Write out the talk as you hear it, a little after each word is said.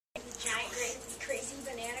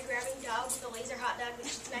dog with a laser hot dog that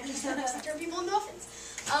shoots magic circles and turn people into muffins.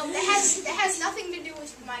 That has nothing to do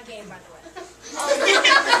with my game, by the way.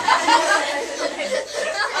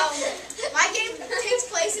 My game takes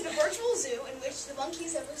place in a virtual zoo in which the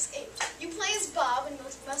monkeys have escaped. You play as Bob and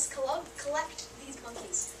must collect these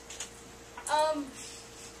monkeys.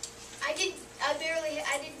 I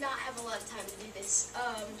did not have a lot of time to do this.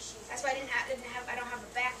 That's why I don't have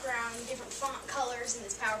a background, different font colors in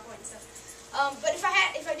this PowerPoint and stuff. But if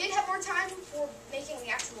I did have more time for making the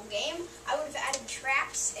actual game, I would have added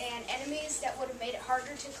traps and enemies that would have made it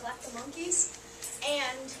harder to collect the monkeys.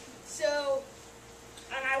 And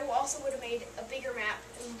I also would have made a bigger map,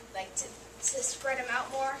 and, like to spread them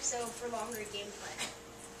out more, so for longer gameplay.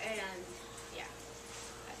 And yeah,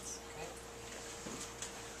 that's okay.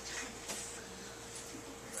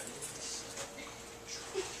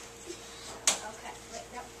 Okay. Wait,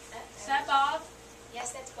 no. Is that Bob?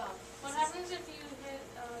 Yes, that's Bob. What happens if you hit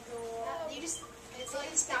the wall? You just it's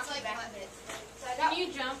like back a bit. So Can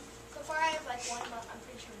you jump? So far, I have like one monkey. I'm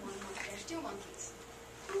pretty sure one monkey. There's two monkeys.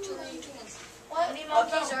 Two monkeys. How many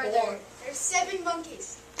monkeys are there? There's 7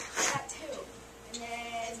 monkeys. I got 2. And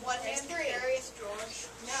then one named Curious George.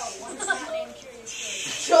 No, one is not named Curious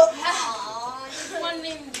George. Aww. One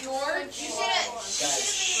named George. You should have.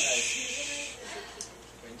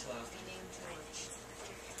 Wait until after.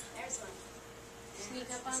 There's one. Sneak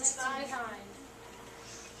up on it from behind.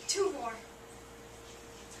 2 more.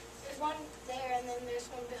 There's one there, and then there's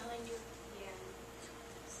one behind you. Yeah.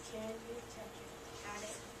 Can you touch it? Got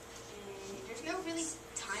it. And there's no really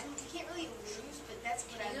time. You can't really lose, but that's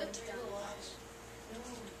what I would have done.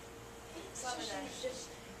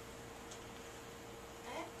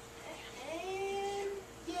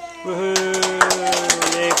 Woohoo!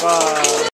 Yay, Bob.